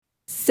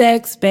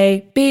sex,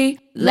 baby.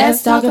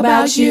 Let's talk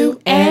about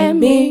you and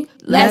me.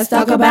 Let's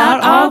talk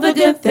about all the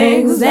good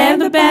things and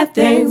the bad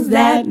things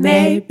that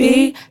may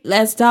be.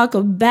 Let's talk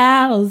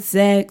about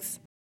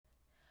sex.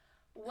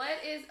 What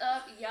is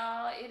up,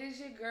 y'all? It is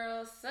your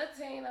girl,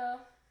 Satina.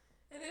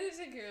 And it is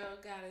your girl,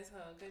 Goddess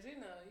Ho, because you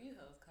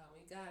hoes call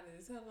me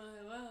Goddess.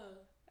 Hello.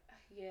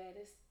 Yeah,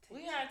 this.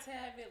 We are a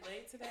tad bit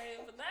late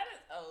today, but that is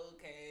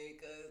okay,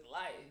 because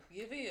life,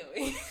 you feel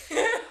me?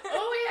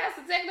 Oh, we had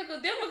some technical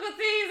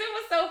difficulties. It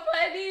was so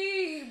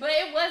funny. But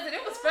it wasn't.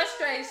 It was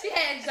frustrating. She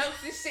had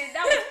jokes and shit.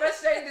 That was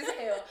frustrating as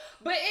hell.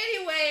 But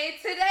anyway,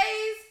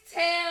 today's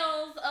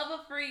Tales of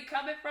a Freak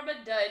coming from a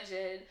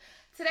dungeon.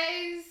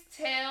 Today's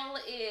tale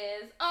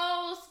is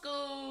old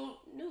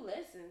school, new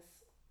lessons.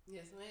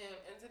 Yes, ma'am.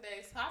 And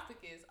today's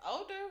topic is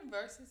older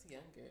versus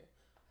younger.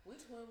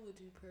 Which one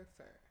would you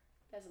prefer?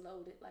 That's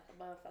loaded like a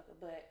motherfucker,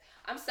 but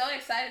I'm so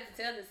excited to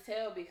tell this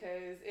tale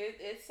because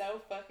it's so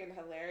fucking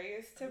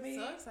hilarious to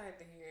me. I'm so excited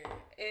to hear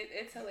it.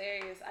 It's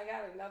hilarious. I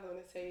got another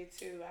one to tell you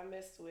too. I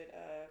messed with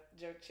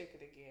jerk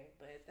chicken again,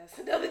 but that's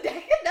another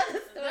day,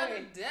 another story.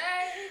 Another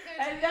day.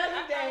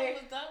 Another day.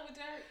 I was done with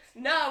jerk.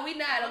 No, we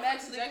not. I'm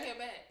actually jerking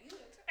back.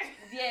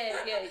 Yeah.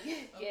 I'm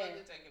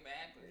jerking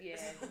backwards.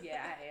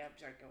 Yeah, I am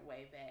jerking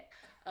way back.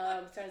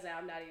 Turns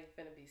out I'm not even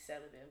finna be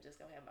celibate. I'm just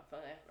gonna have my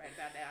fun right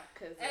about now.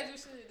 Cause, as you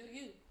should, do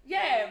you.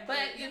 Yeah,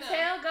 but the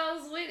tale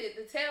goes with it.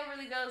 The tale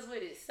really goes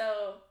with it.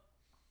 So,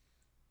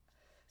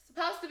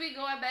 supposed to be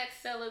going back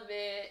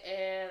celibate,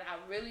 and I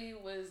really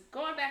was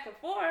going back and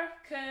forth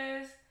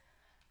because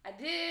I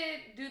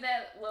did do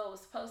that. Well, it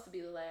was supposed to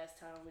be the last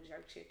time with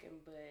jerk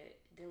chicken, but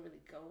it didn't really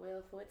go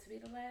well for it to be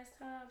the last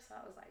time. So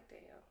I was like,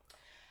 damn.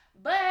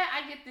 But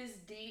I get this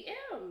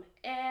DM,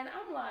 and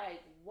I'm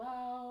like,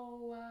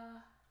 whoa.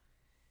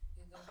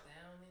 It goes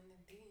down in the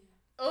DM.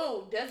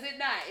 Oh, does it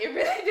not? It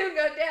really do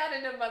go down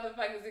in them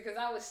motherfuckers because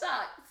I was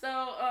shocked. So,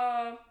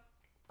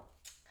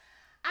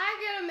 I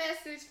get a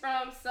message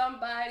from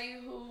somebody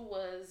who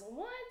was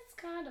once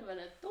kind of an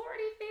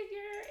authority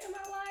figure in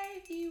my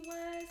life. He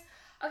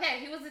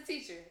was a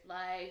teacher.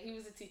 Like, he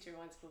was a teacher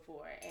once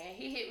before. And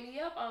he hit me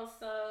up on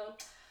some,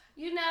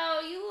 you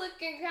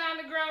looking kind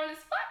of grown as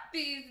fuck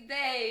these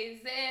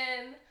days.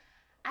 And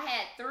I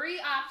had 3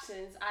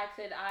 options. I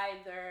could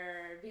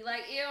either be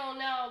like, ew,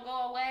 no,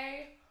 go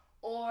away.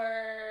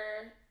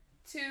 Or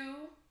 2,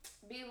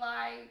 be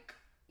like,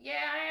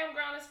 yeah, I am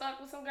grown as fuck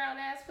with some grown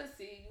ass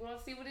pussy. You want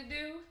to see what it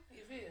do?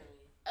 You feel me?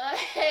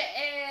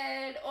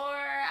 Or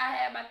I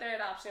had my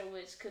 3rd option,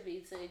 which could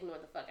be to ignore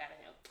the fuck out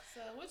of him.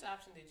 So, which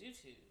option did you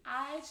choose?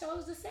 I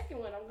chose the second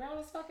one. I'm grown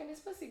as fuck and this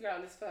pussy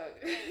grown as fuck.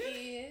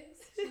 Yes.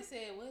 She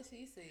said what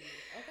she said.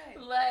 Okay.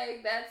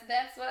 Like,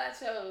 that's what I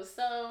chose.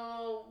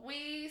 So,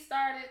 we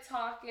started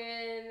talking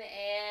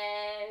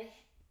and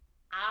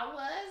I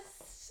was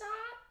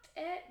shocked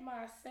at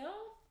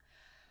myself.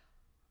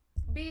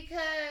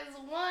 Because,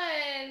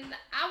 one,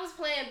 I was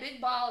playing big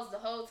balls the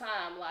whole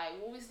time. Like,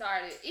 when we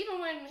started, even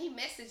when he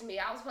messaged me,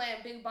 I was playing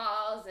big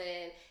balls.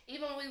 And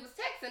even when we was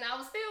texting, I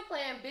was still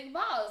playing big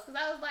balls. Because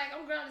I was like,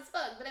 I'm grown as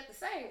fuck. But at the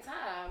same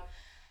time,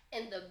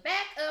 in the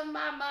back of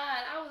my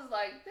mind, I was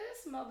like,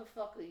 this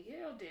motherfucker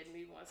yelled at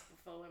me once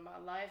before in my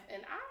life.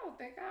 And I don't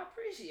think I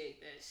appreciate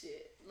that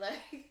shit.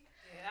 Like...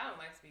 Yeah, I don't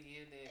like to be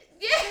yelled at.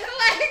 Yeah,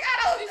 like, I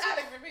don't... You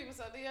should for people,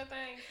 so do your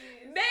thing,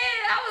 kids. Man,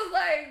 I was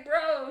like,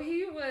 bro,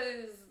 he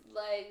was...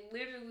 like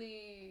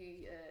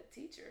literally a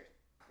teacher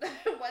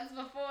once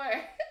before.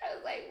 I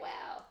was like,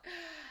 wow,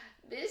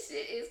 this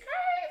shit is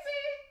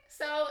crazy.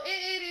 So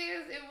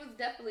it was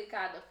definitely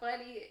kind of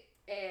funny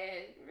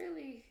and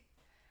really,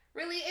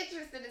 really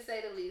interesting to say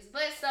the least.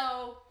 But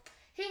so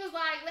he was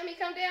like, let me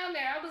come down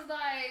there. I was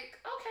like,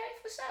 okay,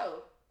 for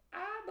sure.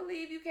 I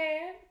believe you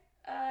can.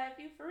 If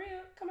you for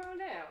real, come on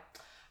down.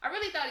 I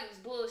really thought he was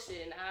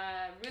bullshitting.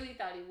 I really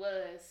thought he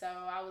was. So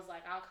I was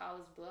like, I'll call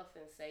his bluff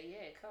and say,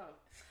 yeah, come.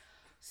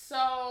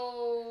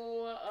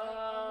 So,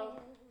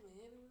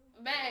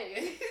 man.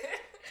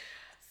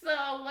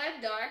 So one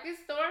dark and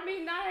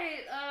stormy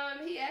night,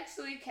 he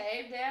actually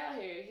came down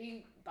here.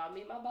 He bought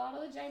me my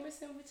bottle of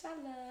Jameson, which I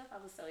love.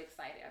 I was so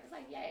excited. I was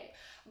like, yay.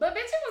 But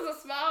bitch, it was a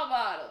small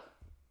bottle.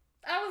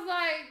 I was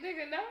like,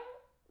 nigga, no.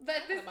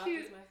 But this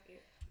cute.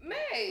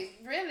 Man,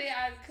 really,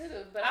 I could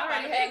have, but I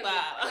already had a big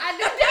bottle. I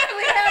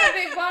definitely had a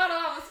big bottle.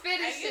 I was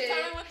finishing. And you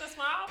coming with the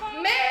small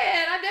bottle?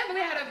 Man, I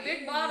definitely had a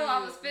big bottle.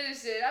 I was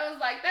finishing. I was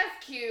like, that's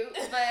cute,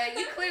 but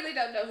you clearly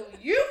don't know who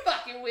you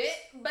fucking with.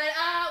 But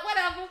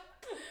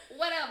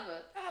whatever.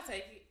 I'll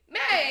take it.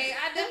 Man,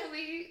 I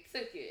definitely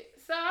took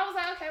it. So I was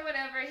like, okay,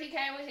 whatever. He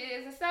came with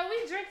his, and so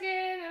we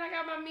drinking, and I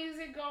got my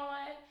music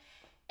going,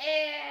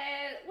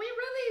 and we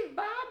really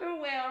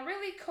vibing well,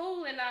 really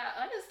cool, and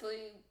I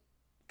honestly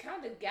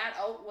kind of got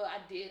over, I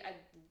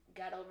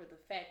got over the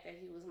fact that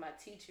he was my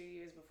teacher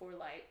years before,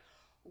 like,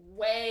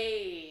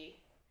 way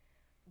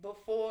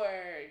before,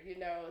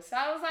 So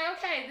I was like,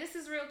 okay, this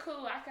is real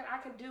cool. I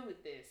can do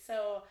with this.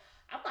 So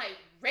I'm like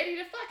ready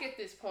to fuck at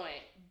this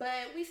point.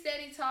 But we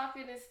steady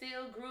talking and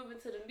still grooving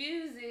to the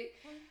music.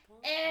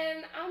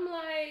 And I'm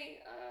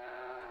like,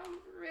 I'm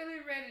really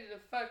ready to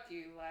fuck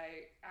you.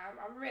 Like,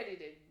 I'm ready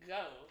to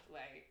go.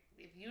 Like,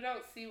 if you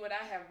don't see what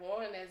I have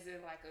on as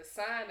in like a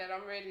sign that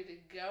I'm ready to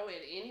go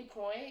at any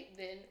point,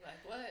 then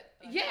like what?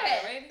 Like,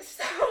 yeah.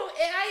 So,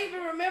 and I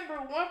even remember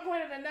one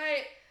point of the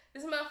night,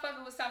 this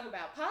motherfucker was talking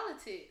about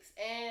politics,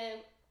 and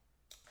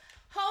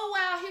whole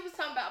while he was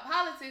talking about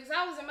politics,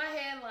 I was in my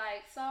head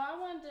like, so I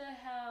wonder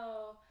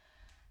how,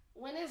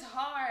 when it's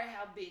hard,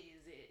 how big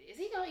is it? Is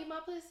he gonna eat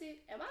my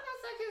pussy? Am I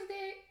gonna suck his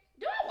dick?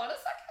 Do I want to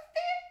suck his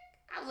dick?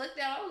 I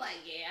looked at him, I'm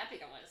like, yeah, I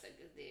think I want to suck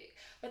his dick.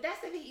 But that's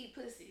if he eat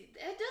pussy.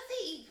 Does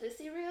he eat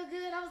pussy real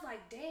good? I was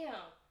like,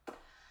 damn.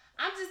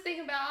 I'm just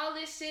thinking about all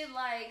this shit,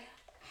 like,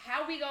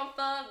 how we gonna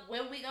fuck,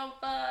 when we gonna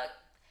fuck.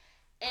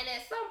 And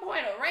at some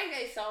point, a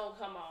reggae song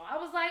come on. I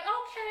was like,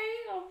 okay,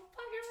 a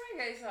fucking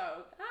reggae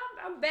song.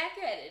 I'm back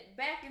at it,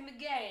 back in the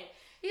game.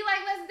 He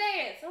like, let's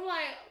dance. I'm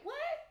like,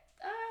 what?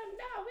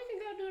 No, we can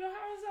go do the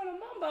horizontal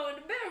mambo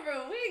in the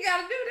bedroom. We ain't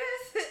gotta do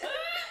this.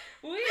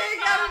 We ain't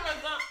gotta.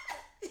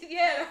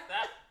 Yeah.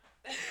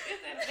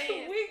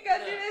 We can go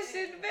do that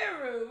shit in the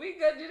bedroom. We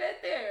can go do that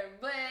there.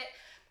 But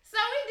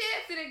so we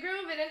dancing and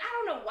grooving, and I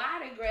don't know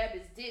why I didn't grab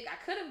his dick. I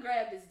could have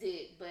grabbed his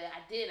dick, but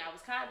I didn't. I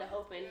was kind of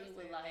hoping he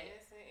would like.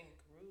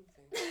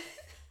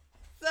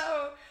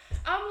 So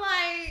I'm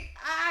like,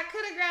 I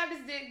could have grabbed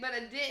his dick, but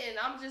I didn't.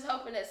 I'm just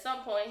hoping at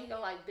some point he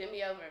gonna like bend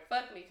me over and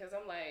fuck me, cause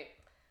I'm like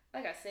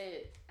I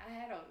said, I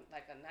had on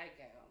like a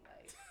nightgown,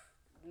 like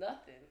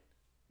nothing.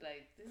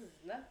 Like, this is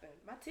nothing.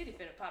 My titty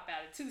finna pop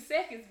out in 2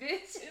 seconds,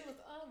 bitch. It was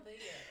on there.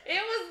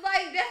 It was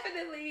like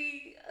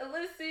definitely a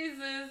Little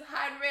Caesars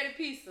hot and ready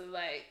pizza.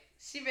 Like,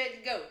 she ready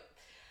to go.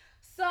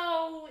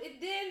 So it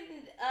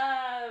didn't,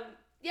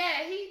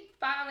 yeah, he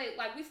finally,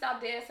 like, we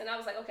stopped dancing. I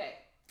was like, okay,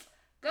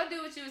 go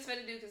do what you was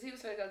finna do, because he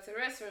was finna go to the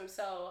restroom.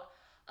 So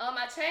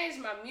I changed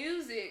my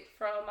music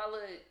from my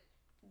little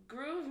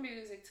groove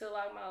music to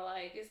like my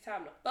like it's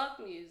time to fuck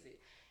music.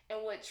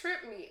 And what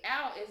tripped me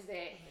out is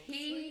that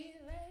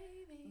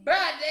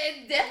bruh,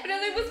 it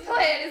definitely was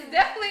playing. It's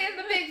definitely in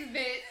the mix,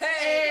 bitch.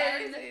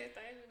 And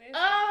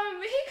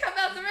he come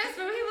out the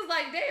restroom. He was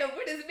like, damn,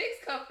 where does mix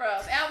come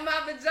from? Out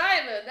my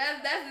vagina.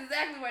 That's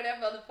exactly where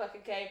that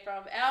motherfucker came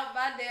from. Out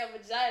my damn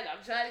vagina.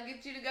 I'm trying to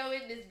get you to go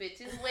in this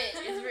bitch. It's wet.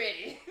 It's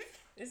ready.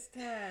 It's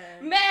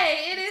time.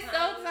 May, it is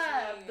so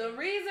time. The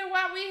reason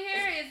why we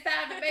here is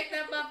time to make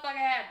that motherfucker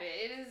happen.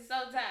 It is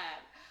so time.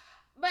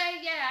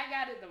 But yeah, I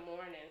got it in the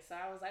morning. So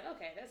I was like,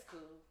 okay, that's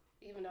cool.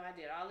 Even though I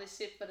did all this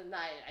shit for the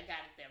night, I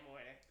got it that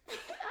morning. I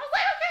was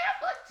like, okay, I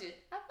fucked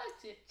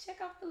you.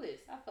 Check off the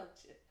list. I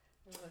fucked you.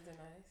 Was it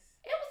nice?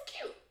 It was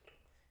cute.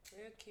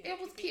 Real cute. It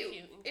was cute.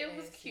 It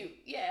was cute.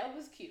 Yeah, it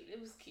was cute. It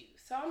was cute.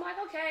 So I'm like,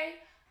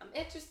 okay, I'm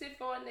interested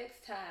for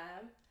next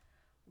time.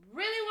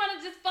 Really want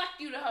to just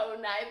fuck you the whole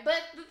night.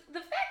 But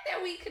the fact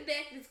that we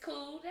connect is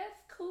cool.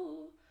 That's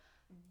cool.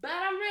 But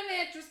I'm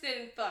really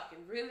interested in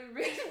fucking. Really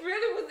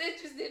was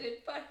interested in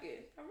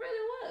fucking. I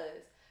really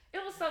was. It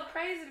was so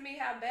crazy to me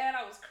how bad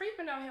I was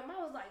creeping on him. I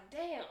was like,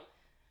 damn.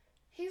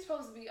 He's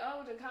supposed to be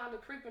old and kind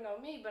of creeping on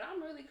me, but I'm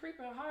really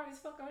creeping hard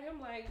as fuck on him.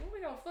 Like, when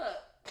we gonna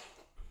fuck?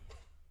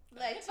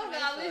 Like, fuck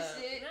all this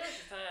shit. Not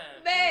the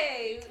time.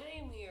 Babe. You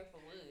came here for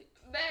what?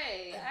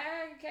 Babe,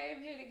 I came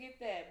here to get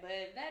that.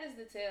 But that is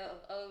the tale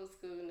of old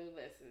school new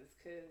lessons.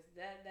 Because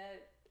that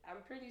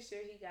I'm pretty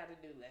sure he got a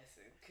new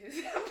lesson. Because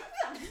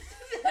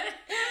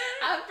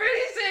I'm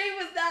pretty sure he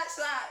was not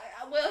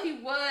shocked. Well,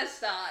 he was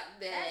shocked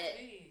that...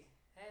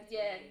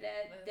 Yeah,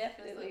 that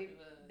definitely,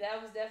 that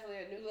was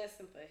definitely a new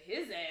lesson for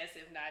his ass,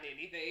 if not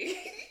anything.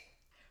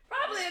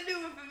 Probably a new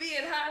one for me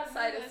in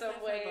hindsight in some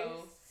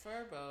ways.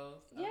 For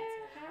both. Yeah,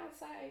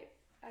 hindsight,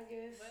 I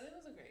guess. But it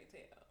was a great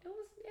tale. It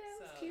was, yeah,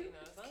 it was cute. You know,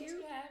 as long cute. as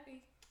you're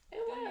happy.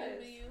 It was.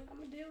 Do you. I'm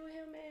going to deal with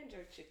him and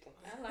jerk chicken.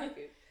 I like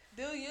it.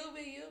 Do you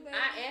be you, baby?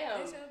 I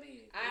am. It shall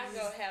be. I'm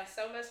going to have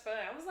so much fun.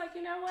 I was like,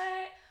 you know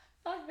what?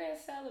 Fuck being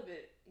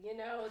celibate. You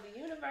know, the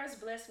universe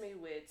blessed me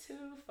with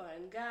 2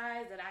 fun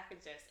guys that I could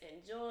just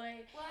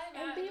enjoy. Why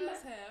not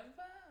just have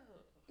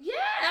both? Yeah,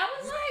 I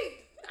was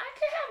like, I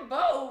can have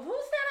both. Who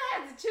said I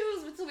had to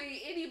choose between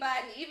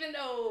anybody, even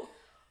though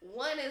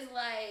one is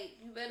like,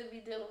 you better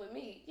be dealing with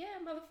me. Yeah,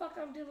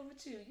 motherfucker, I'm dealing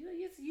with you.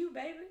 It's you,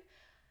 baby.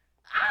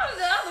 I don't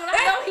know. The other one,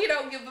 I know he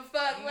don't give a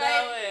fuck.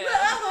 Like, the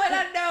other one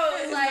I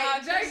know is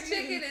like, Jerk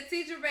Chicken and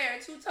Teacher Bear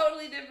are 2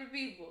 totally different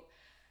people.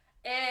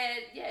 And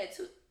yeah,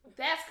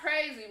 that's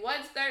crazy.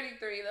 One's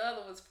 33, the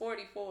other was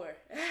 44.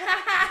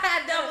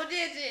 Double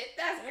digit.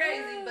 That's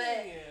crazy,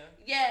 but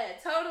yeah,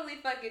 totally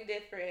fucking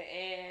different.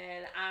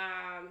 And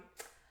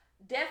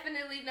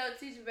definitely no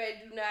Teacher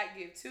Bay do not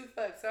give 2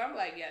 fucks. So I'm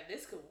like, yeah,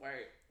 this could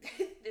work.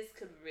 This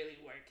could really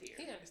work here.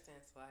 He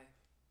understands life.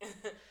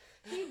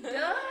 He does.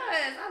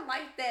 I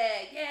like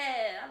that.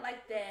 Yeah, I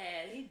like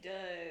that. He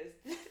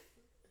does.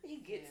 He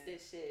gets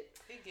this shit.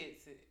 He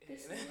gets it.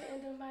 This is the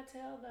end of my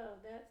tale, though.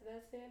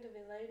 That's the end of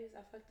it, ladies.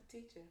 I fucked the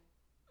teacher.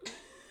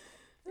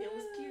 It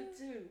was cute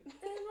too.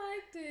 I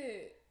liked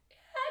it.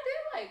 I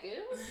did like it.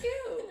 It was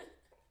cute.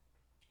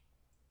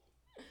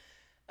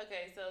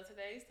 Okay, so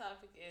today's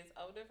topic is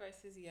older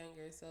versus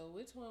younger. So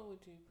which one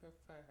would you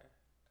prefer?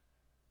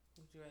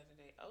 Would you rather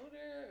date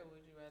older or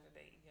would you rather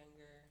date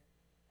younger?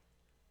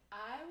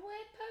 I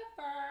would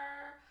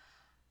prefer.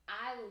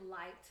 I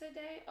like to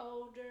date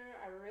older.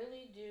 I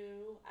really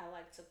do. I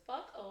like to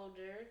fuck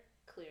older,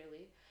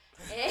 clearly.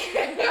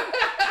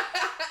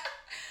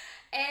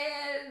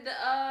 And,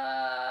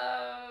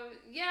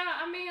 yeah,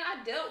 I mean, I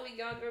dealt with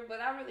younger,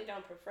 but I really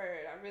don't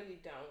prefer it. I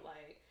really don't.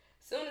 Like,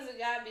 as soon as a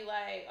guy be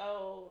like,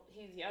 oh,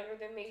 he's younger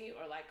than me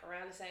or like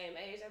around the same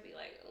age, I'd be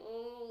like,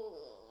 oh,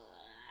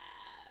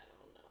 I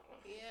don't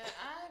know. Yeah,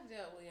 I've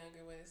dealt with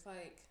younger, but it's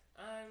like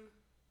I'm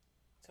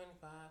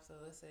 25, so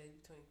let's say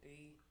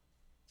 23,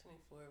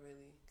 24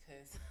 really,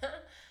 because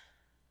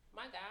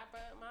my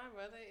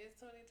brother is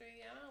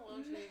 23. I don't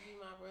want you to be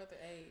my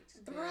brother age.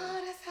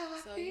 Bruh, that's how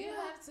I So feel. you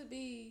have to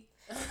be.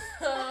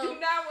 I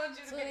do not want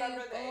you to be my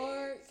brother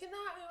 24. age.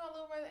 Cannot be my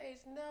little brother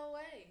age. No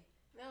way.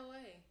 No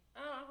way.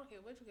 I don't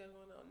care what you got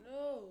going on.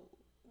 No.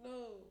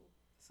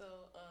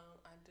 So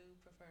I do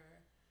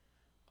prefer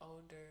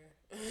older.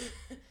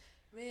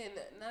 Men,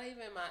 not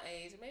even my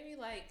age. Maybe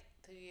like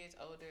 2 years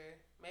older.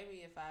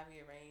 Maybe a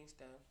 5-year range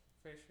though.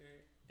 For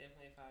sure.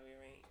 Definitely a 5-year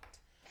range.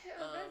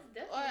 Hell,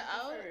 that's Or definitely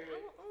old. preferred.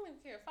 I don't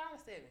even care. 5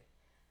 to 7.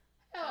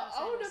 Hell, I'll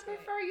say older that's right.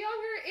 prefer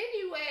younger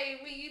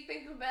anyway when you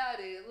think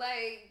about it.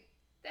 Like,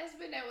 that's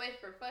been that way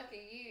for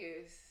fucking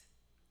years.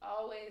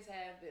 Always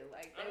have been.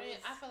 Like, I mean,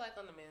 I feel like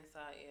on the men's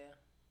side, yeah.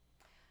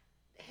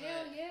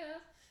 hell yeah.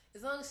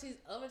 As long as she's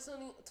over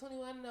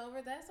 21 and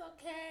over, that's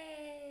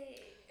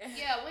okay.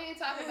 Yeah, we ain't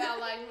talking about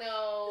like,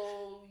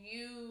 no,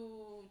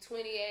 you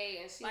 28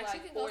 and she like she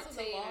can go to 14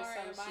 the bar or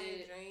some and buy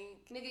shit. a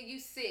drink. Nigga, you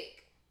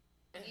sick.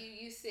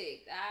 You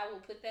sick. I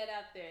will put that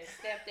out there.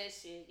 Stamp that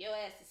shit. Your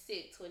ass is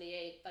sick,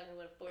 28, fucking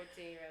with a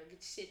 14-year-old.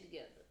 Get your shit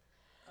together.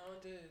 I don't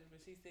do it,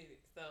 but she said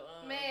it. So,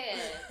 Man,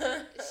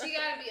 she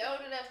gotta be old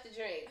enough to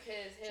drink.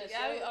 Cause she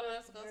gotta be old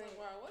enough to go to the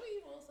bar. What do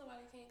you want?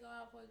 Somebody can't go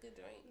out for a good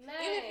drink. Man.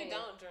 Even if you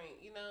don't drink,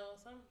 you know,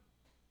 some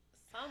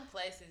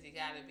places you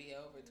gotta be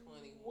over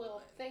 21. Well,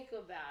 think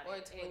about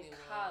Or it. 21. In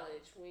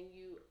college, when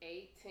you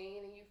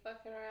 18 and you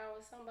fucking around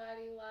with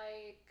somebody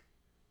like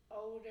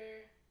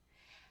older,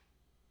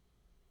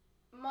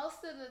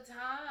 most of the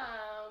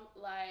time,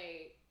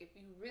 like, if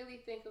you really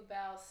think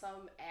about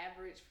some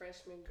average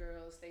freshman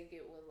girls, they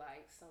get with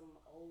like some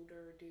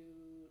older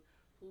dude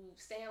who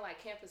stay in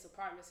like campus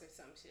apartments or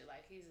some shit.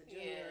 Like, he's a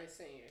junior or a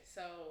senior.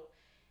 So,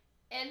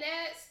 in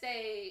that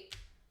state,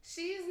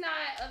 she's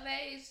not of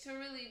age to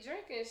really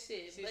drink and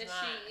shit, She's but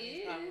not. she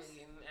He's is. probably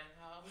getting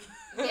alcohol.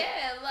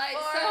 Yeah, like,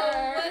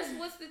 Or- so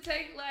what's the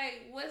take?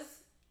 Like,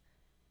 what's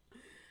the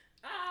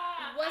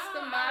I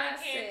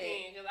mindset? can't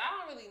think because I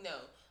don't really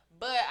know.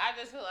 But I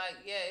just feel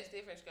like, yeah, it's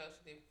different strokes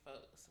for different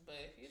folks. But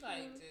if you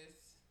like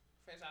just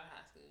fresh out of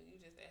high school, you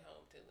just at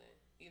home chilling.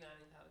 You're not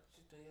in college,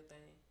 just doing your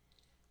thing.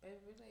 Baby,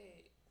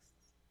 relax.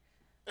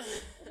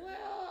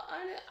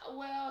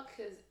 Well,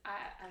 cause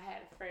I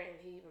had a friend.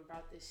 He even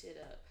brought this shit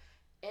up.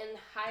 In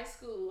high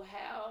school,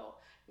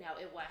 now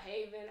in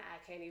Whitehaven,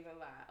 I can't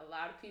even lie. A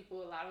lot of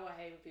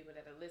Whitehaven people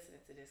that are listening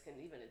to this can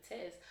even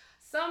attest.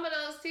 Some of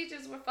those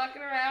teachers were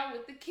fucking around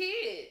with the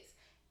kids,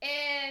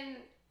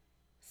 and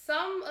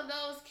some of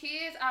those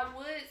kids, I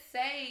would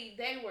say,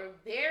 they were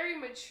very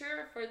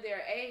mature for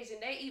their age,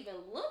 and they even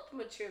looked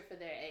mature for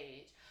their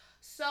age.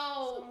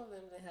 So some of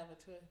them they have a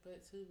choice,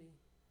 but to be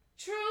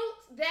true.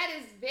 That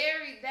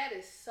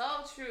is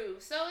so true.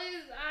 So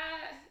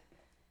I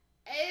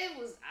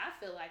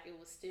feel like it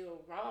was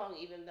still wrong,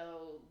 even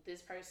though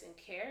this person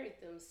carried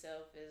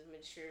themselves as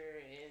mature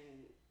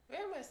and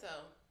very much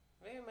so.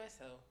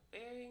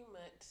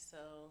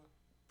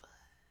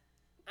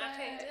 I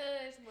can't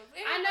judge, but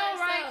I know,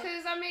 right? So.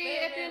 Because I mean,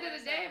 Very, at the end of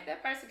very the day, so. if that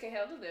person can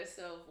handle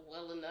themselves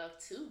well enough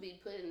to be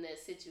put in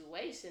that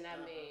situation, I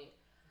mean,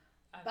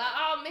 by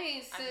all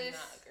means, sis. I do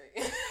not agree.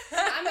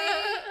 I mean,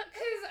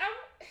 because I'm.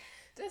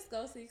 Just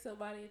go seek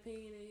somebody's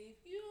opinion, and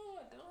if you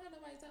don't have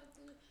nobody to talk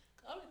to,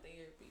 go to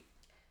therapy.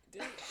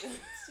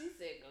 She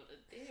said go to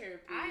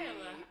therapy. I am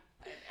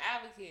an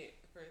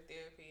advocate for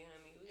therapy,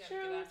 honey. We gotta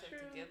get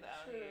ourselves together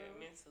out here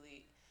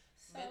mentally.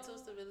 Mental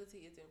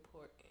stability is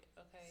important,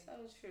 okay? So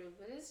true,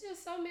 but it's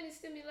just so many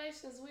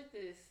stimulations with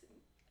this.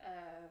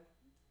 I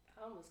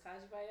almost called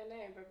you by your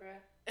name, bro.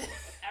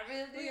 I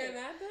really did. We are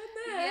not doing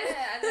that.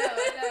 Yeah,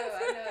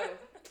 I know.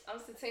 I'm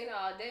Satina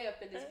all day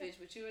up in this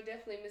bitch, but you were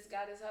definitely Miss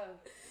Goddess Ho.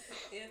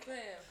 Yes,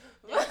 ma'am.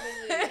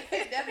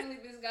 Definitely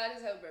Miss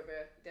Goddess Ho, bro.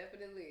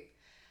 Definitely.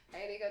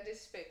 I ain't even gonna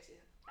disrespect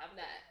you. I'm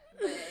not.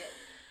 But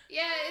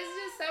yeah, it's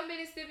just so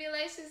many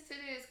stimulations to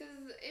this.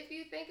 Because if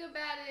you think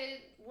about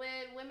it,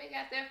 when women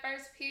got their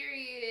first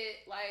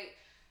period, like,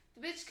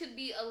 the bitch could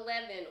be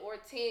 11 or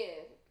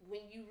 10.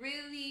 When you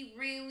really,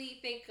 really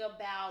think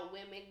about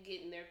women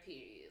getting their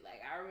period. Like,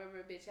 I remember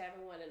a bitch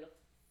having one in the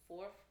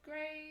 4th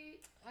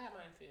grade. I got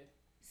mine 5th.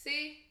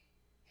 See?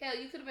 Hell,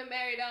 you could have been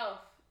married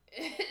off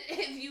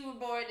if you were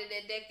born in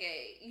that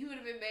decade. You would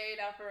have been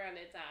married off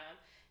around that time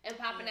and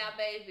popping out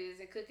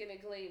babies and cooking and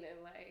cleaning.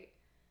 Like,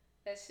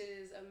 that shit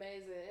is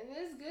amazing. And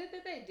it's good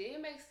that they did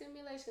make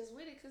stimulations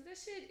with it because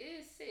that shit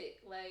is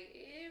sick. Like,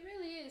 it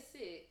really is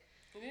sick.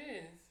 It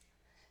is.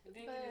 You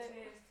didn't get a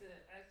chance to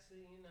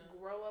actually,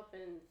 grow up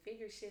and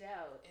figure shit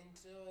out.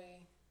 Enjoy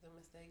the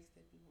mistakes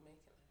that people make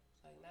in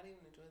life. Like, not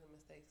even enjoy the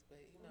mistakes, but,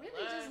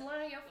 really just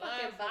learn your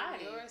fucking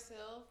body. Learn from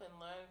yourself and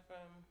learn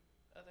from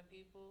other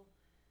people.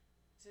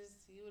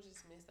 You will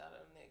just miss out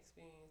on the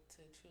experience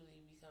to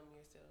truly become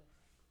yourself.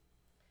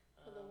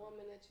 For the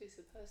woman that you're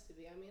supposed to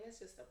be. I mean,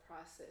 it's just a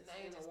process. Now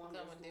you just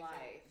become a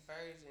different life.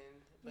 version.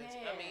 But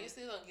you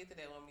still gonna get to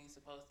that woman you're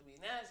supposed to be.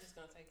 Now it's just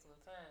gonna take a little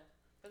time.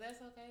 But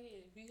that's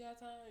okay. If you got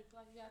time, if you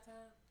feel like you got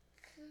time,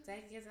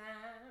 take your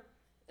time.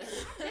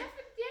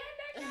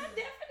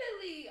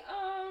 Definitely.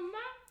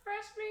 My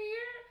freshman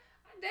year,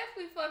 I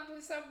definitely fucked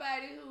with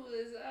somebody who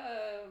was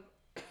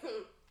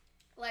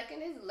like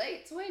in his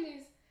late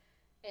 20s.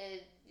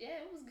 And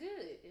yeah, it was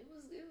good. It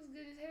was good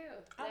as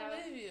hell. I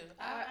believe you.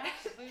 I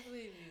absolutely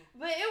believe you.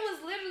 But it was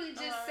literally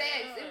just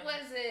sex. It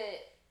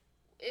wasn't.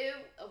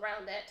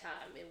 Around that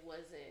time, it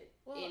wasn't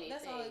anything.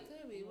 That's all it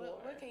could be.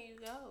 Where can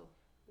you go?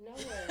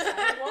 Nowhere.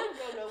 I didn't want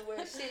to go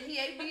nowhere. Shit, he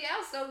ate me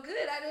out so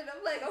good. I'm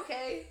like,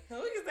 okay, we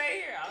can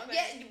stay here all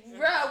day. Yeah,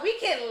 bro, we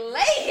can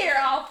lay here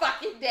all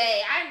fucking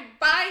day. I'm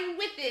fine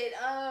with it.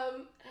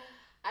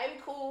 I'm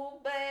cool,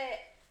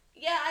 but.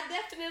 Yeah, I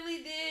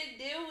definitely did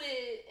deal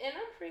with, and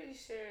I'm pretty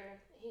sure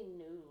he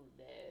knew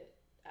that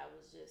I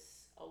was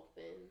just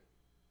open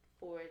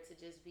for it to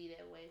just be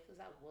that way because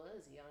I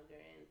was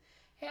younger. And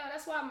hell,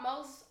 that's why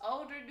most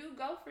older do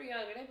go for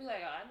younger. They be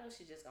like, oh, I know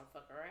she just gonna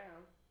fuck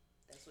around.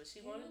 That's what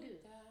she want to do.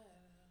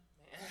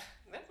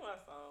 That's my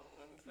song.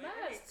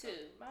 Mine's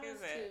too, but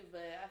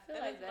I feel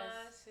like that's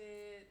my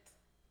shit.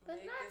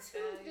 But not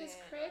to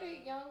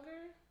discredit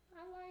younger.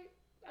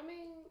 I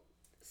mean.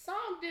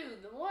 Some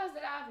do. The ones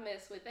that I've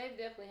messed with, they've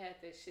definitely had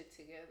their shit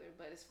together.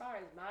 But as far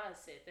as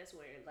mindset, that's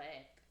where it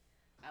lacked.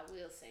 I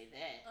will say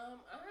that. I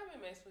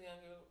haven't messed with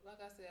younger. Like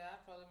I said, I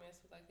probably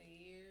messed with like a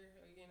year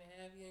or a year and a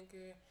half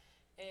younger.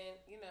 And,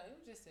 it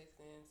was just sex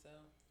then, so.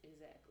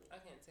 Exactly. I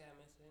can't say I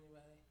messed with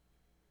anybody.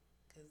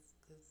 Cause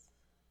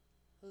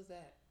who's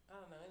that?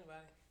 I don't know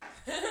anybody.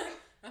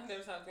 I've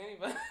never talked to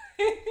anybody.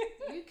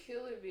 You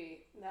killing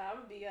me. Nah,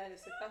 I'm gonna be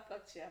honest. If I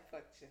fucked you, I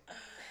fucked you.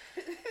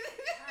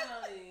 I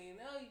don't even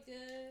know you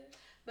good.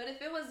 But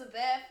if it was a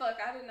bad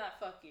fuck, I did not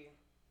fuck you.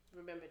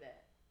 Remember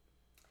that.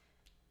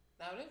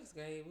 No, it was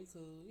great. We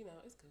cool.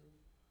 It's cool.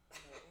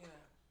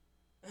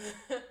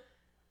 But,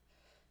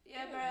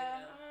 yeah, bro.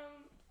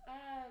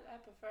 I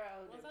prefer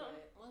older.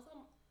 Once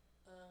I'm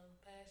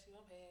past you,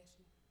 I'm past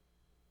you.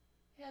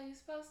 Hell, you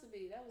supposed to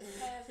be. That was a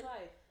past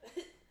life.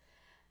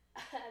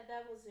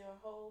 That was your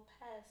whole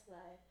past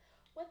life.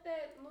 What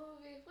that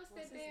movie? What's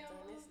that damn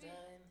movie? It's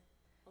done.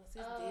 Once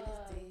it's dead,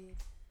 it's dead.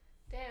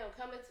 Damn,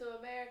 Coming to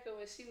America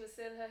when she was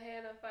setting her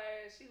hand on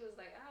fire, she was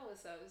like, I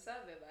was something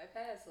in my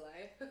past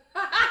life.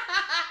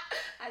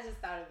 I just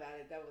thought about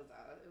it. That was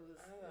all.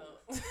 I don't know.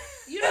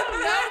 You don't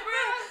know,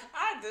 bro?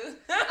 I do.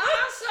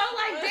 I'm so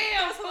like,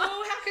 damn,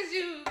 fool. How could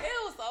you? There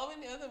was so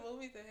many other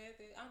movies that had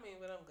that. I mean,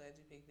 but I'm glad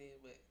you picked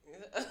it. But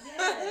yeah,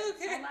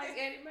 I like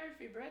Eddie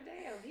Murphy, bro.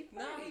 Damn, he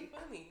funny. No, he's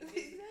funny.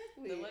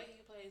 Exactly. The way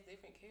he plays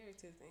different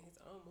characters in his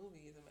own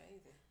movie is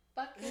amazing.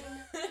 Fucking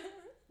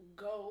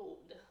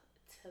gold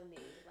to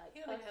me. Like,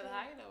 you don't even have to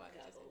hire nobody.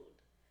 Gold.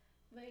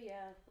 But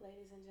yeah,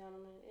 ladies and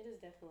gentlemen, it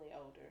is definitely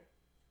older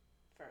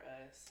for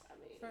us. I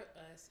mean, for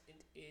us,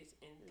 it is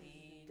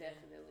indeed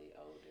definitely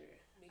older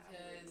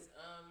because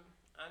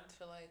I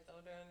feel like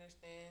older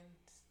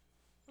understands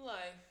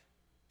life.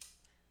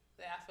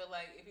 That I feel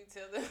like if you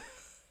tell them.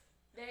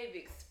 They've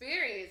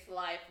experienced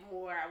life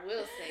more, I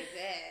will say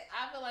that.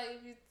 I feel like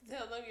if you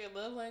tell them your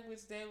love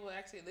language, they will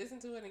actually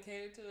listen to it and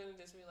cater to it and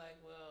just be like,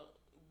 well,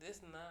 this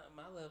is not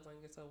my love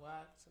language, so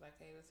why should I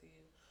cater to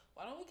you?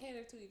 Why don't we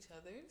cater to each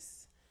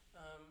other's?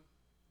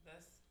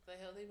 That's the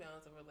healthy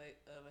balance of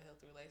a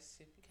healthy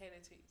relationship. You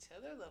cater to each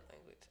other's love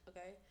language,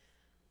 okay?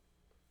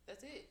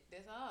 That's it.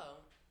 That's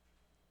all.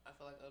 I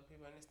feel like older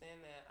people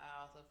understand that.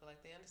 I also feel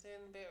like they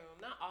understand the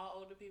bedroom. Not all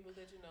older people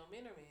that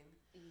men are men.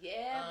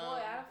 Yeah, boy,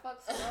 I done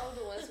fucked some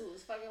older ones who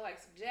was fucking like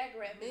some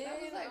jackrabbits. I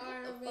was like,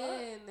 what the fuck?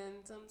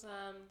 And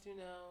sometimes,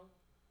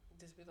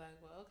 just be like,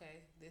 well,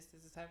 okay, this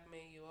is the type of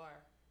man you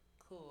are.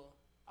 Cool.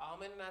 All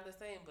men are not the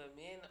same, but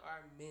men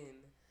are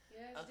men.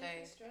 Yeah, it's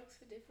different strokes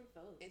for different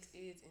folks. It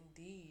is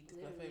indeed.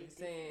 Literally my favorite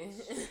saying.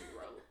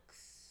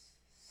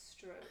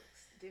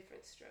 Strokes.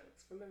 Different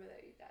strokes. Remember that,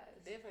 you guys.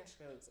 Different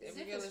strokes. It's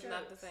Every girl is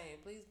not the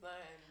same. Please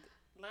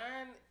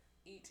learn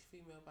each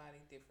female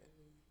body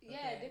differently. Okay?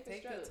 Yeah,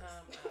 different Take strokes. the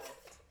time out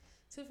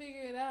to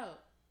figure it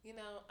out.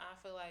 I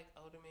feel like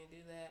older men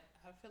do that.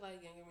 I feel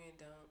like younger men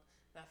don't.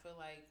 And I feel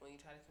like when you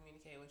try to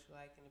communicate what you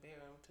like in the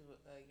bedroom to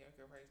a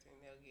younger person,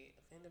 they'll get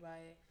offended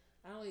by it.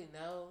 I don't really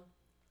know.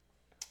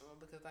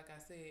 Because like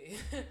I said,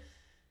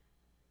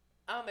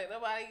 I don't think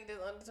nobody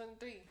that's under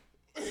 23.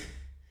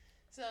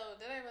 So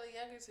that ain't really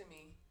younger to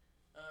me.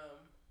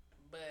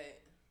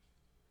 But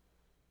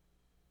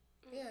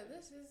yeah,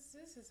 this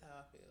is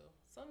how I feel.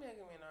 Some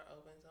younger men are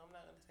open, so I'm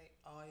not gonna say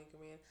all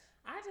younger men.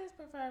 I just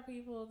prefer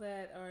people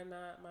that are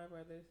not my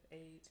brother's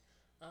age.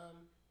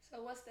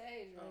 So what's the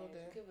age range?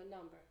 Older. Give a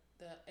number.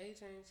 The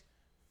age range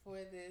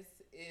for this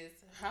is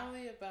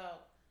probably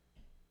about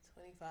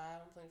 25.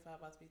 I'm 25,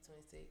 about to be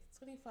 26.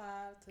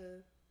 25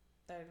 to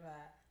 35.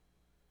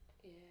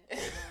 Yeah,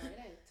 no, it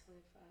ain't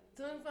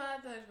 25.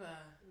 25, 35.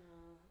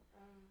 No,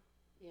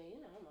 yeah, you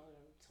know I'm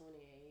older than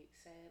 28,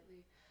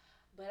 sadly.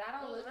 But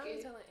I don't look I'm it.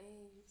 telling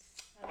age.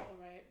 I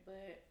know, right?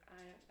 But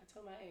I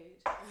told my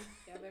age.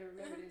 Y'all better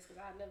remember this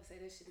because I'll never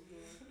say this shit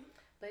again.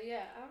 But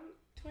yeah, I'm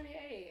 28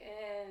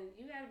 and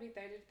you gotta be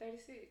 30 to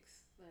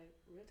 36. Like,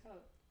 real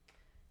talk.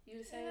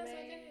 You the same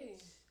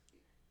age? Okay.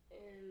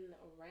 And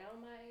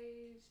around my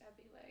age, I'd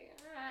be like,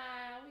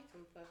 we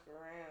can fuck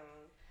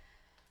around.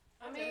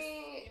 I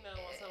mean,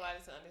 want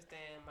somebody to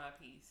understand my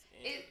piece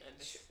and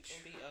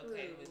be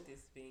okay with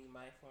this being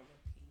my form of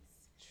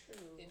peace.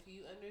 True. If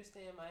you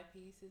understand my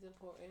piece is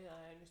important,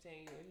 I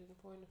understand yours is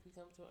important. If we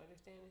come to an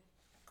understanding,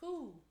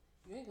 cool.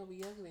 You ain't gonna be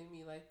younger than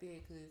me like that,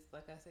 cause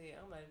like I said,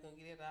 I'm not even gonna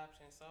get that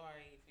option.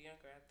 Sorry if you're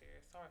younger out there.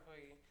 Sorry for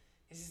you.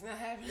 It's just not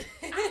happening.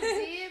 I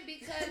did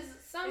because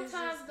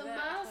sometimes the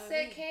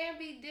mindset can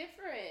be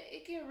different.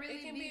 It can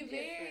really be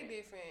very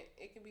different.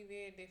 It can be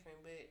very different,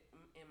 but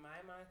in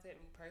my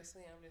mindset, me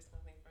personally, I'm just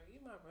gonna think, bro,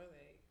 you my brother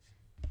age.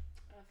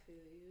 I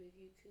feel you.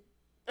 You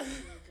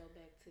could go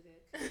back to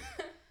that.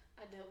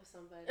 I dealt with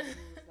somebody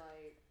who was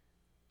like,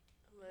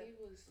 he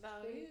was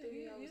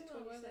 33, I was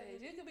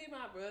 27. You could be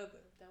my brother.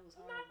 That was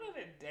horrible. I'm not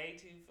gonna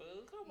date you,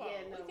 fool. Come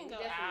on, we can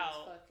go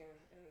out.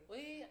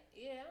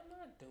 I'm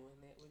not doing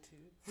that with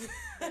you.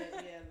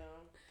 But yeah,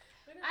 no.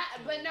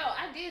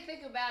 I did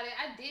think about it.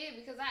 I did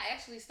because I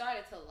actually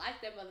started to like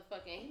that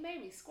motherfucker, and he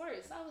made me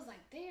squirt. So I was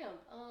like, damn,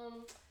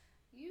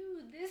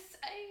 you this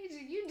age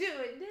and you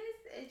doing this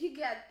and you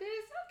got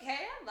this,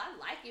 okay, I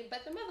like it.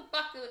 But the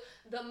motherfucker,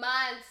 the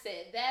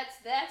mindset,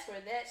 that's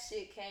where that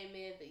shit came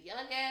in, the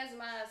young ass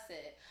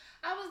mindset.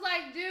 I was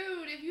like,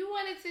 dude, if you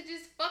wanted to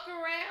just fuck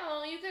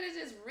around, you could have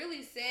just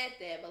really said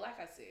that. But like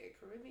I said,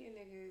 Caribbean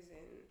niggas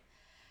and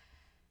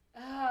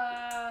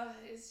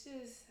it's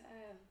just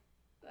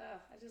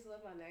I just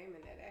love my name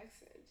in that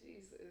accent.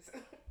 Jesus.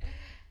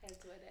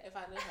 If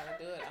I knew how to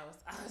do it,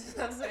 I was just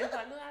gonna say, if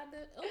I knew how to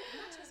do it. Oh,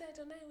 not you said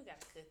your name. We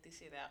gotta cut this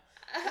shit out.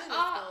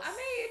 I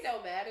mean, it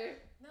don't matter.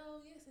 No,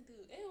 yes it do.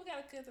 And we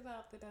gotta cut it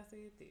out that I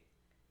said it.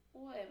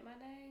 What, my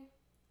name?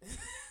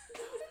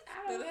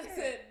 I don't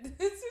care.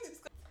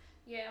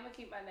 Yeah, I'm gonna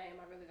keep my name.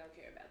 I really don't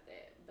care about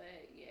that.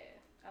 But yeah,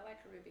 I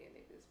like Caribbean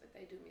niggas, but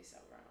they do me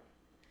so wrong.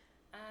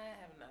 I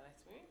have not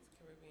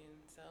experienced Caribbean,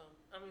 so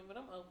I mean, but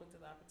I'm open to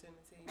the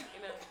opportunity.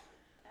 You know,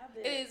 I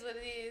bet. It is what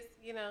it is.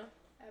 You know.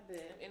 I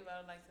bet. If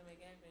anybody would like to make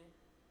it happen,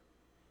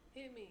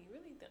 hit me.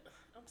 Really,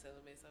 I'm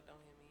celibate, so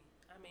don't hit me.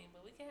 I mean,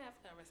 but we can have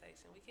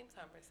conversation. We can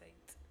conversate.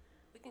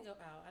 We can go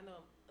out. I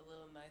know a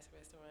little nice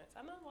restaurants.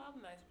 I know a lot of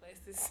nice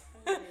places.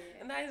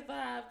 A nice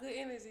vibe, good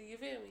energy. You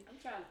feel me?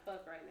 I'm trying to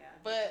fuck right now.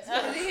 But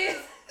I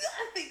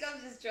think I'm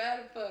just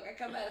trying to fuck. I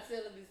come out of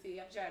celibacy.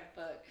 I'm trying to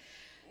fuck.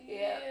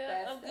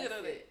 Yeah, I'm good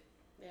on it.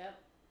 Yep,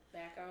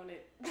 back on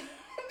it.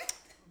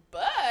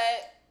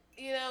 But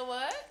you know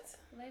what,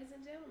 ladies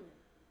and gentlemen,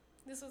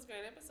 this was a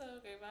great episode.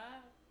 Great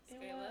vibes.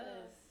 Great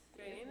love.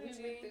 Great energy.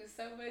 We went through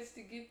so much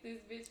to get this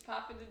bitch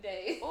popping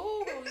today.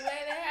 Ooh, we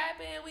made it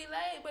happen. We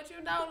late, but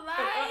you know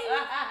life.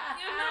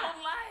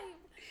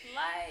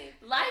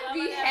 Life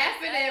be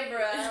happening,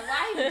 bro.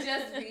 Life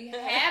just be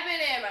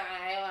happening,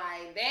 man.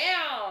 Like,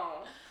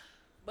 damn.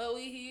 But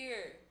we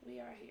here. We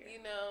are here.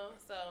 You know,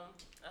 so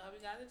I hope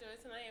you guys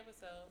enjoyed tonight's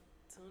episode.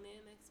 Tune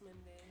in next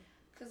Monday.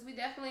 Because we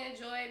definitely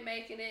enjoyed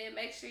making it.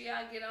 Make sure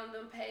y'all get on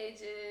them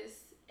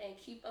pages and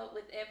keep up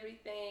with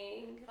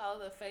everything. Follow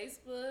the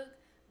Facebook.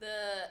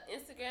 The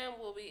Instagram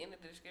will be in the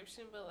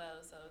description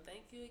below. So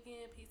thank you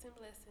again. Peace and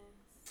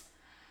blessings.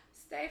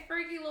 Stay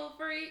freaky, little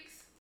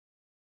freaks.